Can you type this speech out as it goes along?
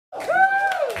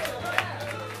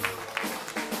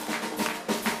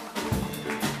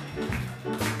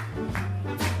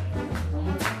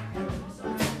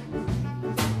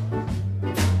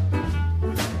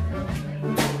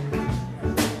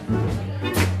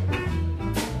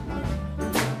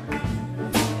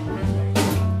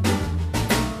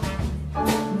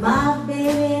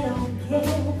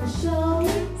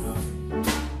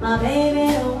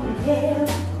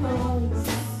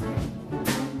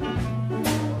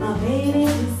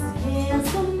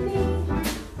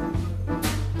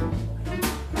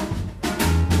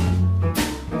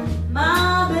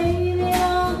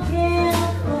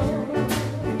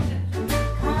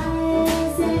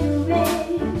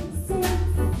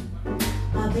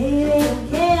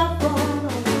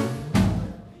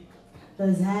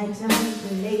those high time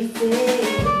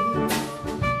places.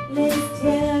 Let's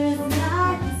tear us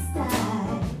not the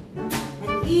style,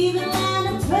 and even when a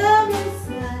trouble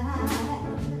slide,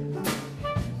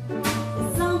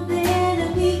 it's something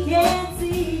that we can't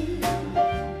see.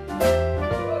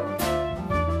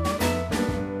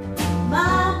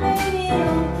 My baby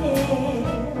don't care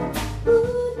who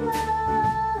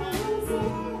knows it.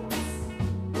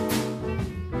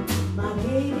 My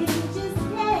baby just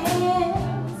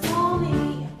cares for me.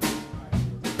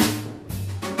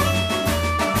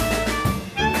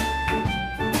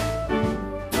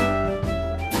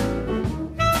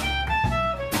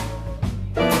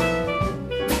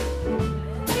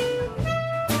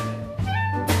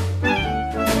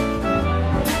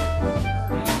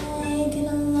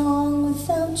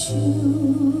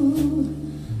 You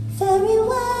very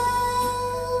well,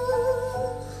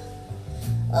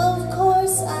 of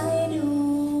course I do,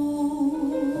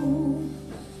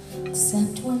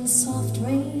 except when soft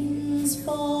rains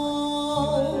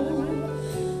fall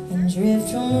and drift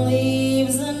from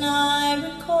leaves, and I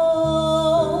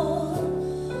recall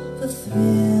the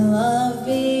thrill of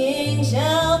being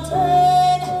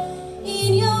sheltered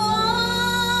in your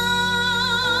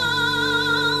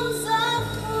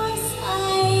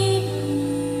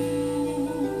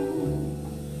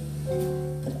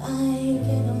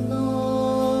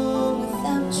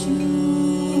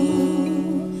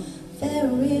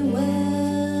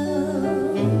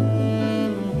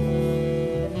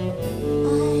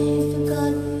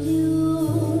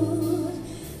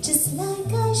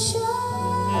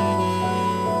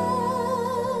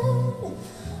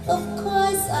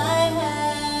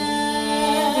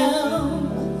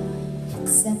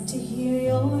except to hear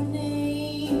your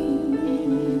name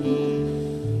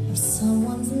or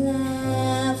someone's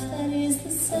laugh that is the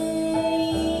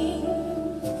same.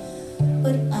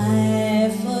 But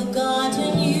I've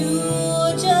forgotten you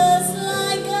just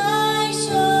like I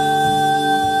should.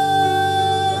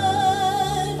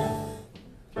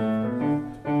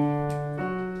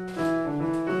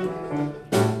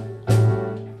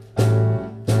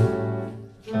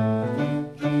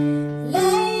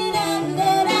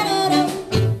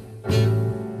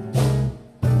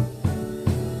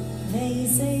 They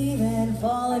say that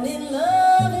falling in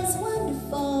love is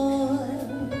wonderful.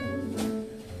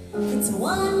 It's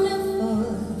wonderful,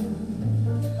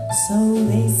 so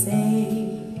they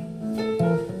say.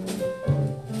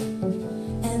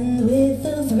 And with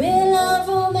the thrill of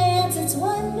romance, it's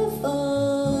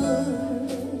wonderful.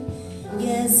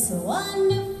 Yes,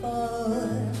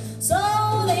 wonderful, so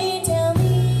they tell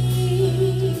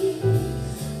me.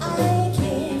 I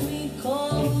can't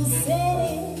recall who said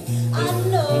it. I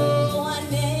know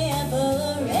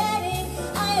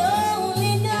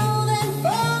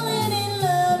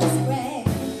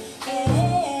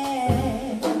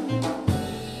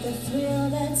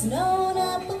known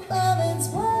up above, it's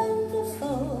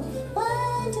wonderful,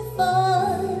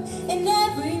 wonderful in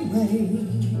every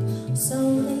way,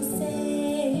 so they say.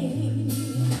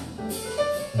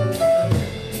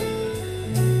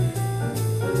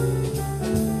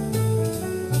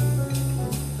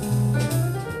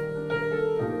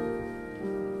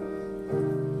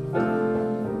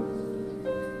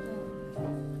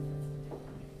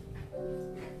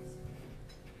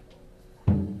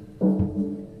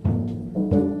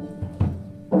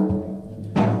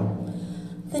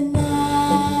 The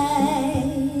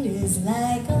night is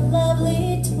like a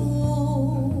lovely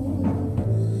tune.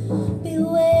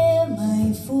 Beware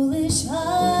my foolish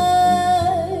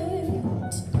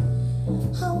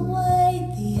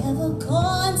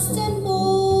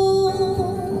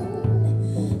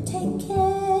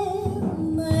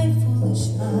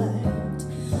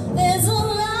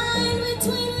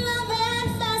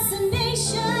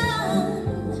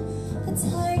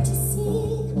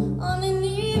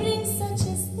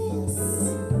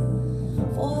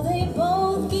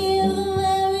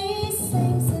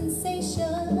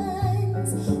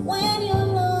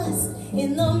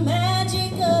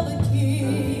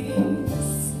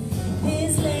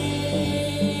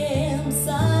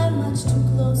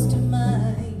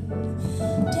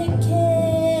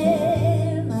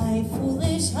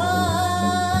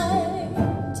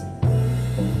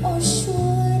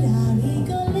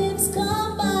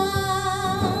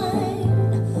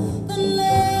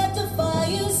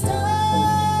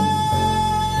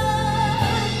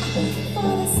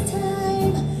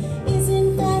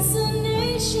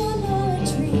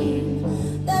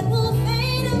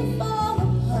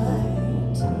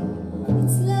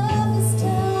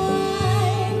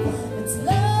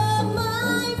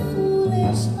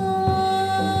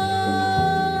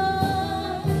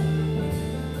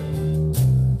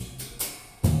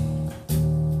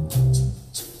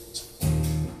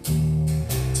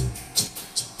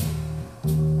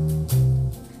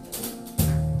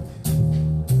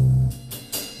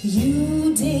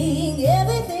Everything,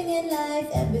 everything in life,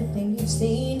 everything you've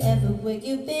seen, everywhere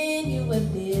you've been, you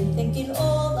have been thinking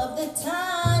all of the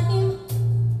time.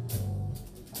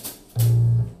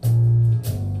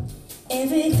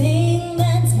 Everything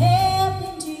that's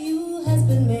happened to you has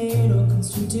been made or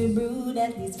construed to brood,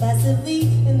 at least passively,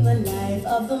 in the life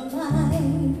of the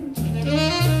mind.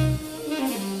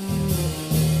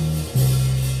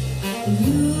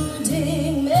 You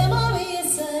dig memory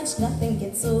as such, nothing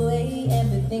gets away.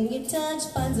 Everything you touch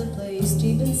finds a place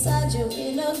deep inside your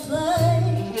inner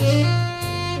flame.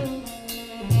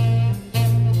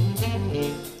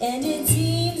 And it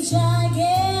seems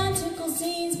gigantical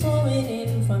scenes pouring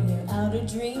in from your outer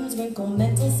dreams, wrinkle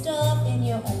mental stuff in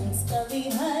your own study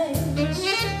height.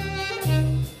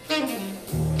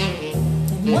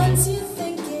 And once you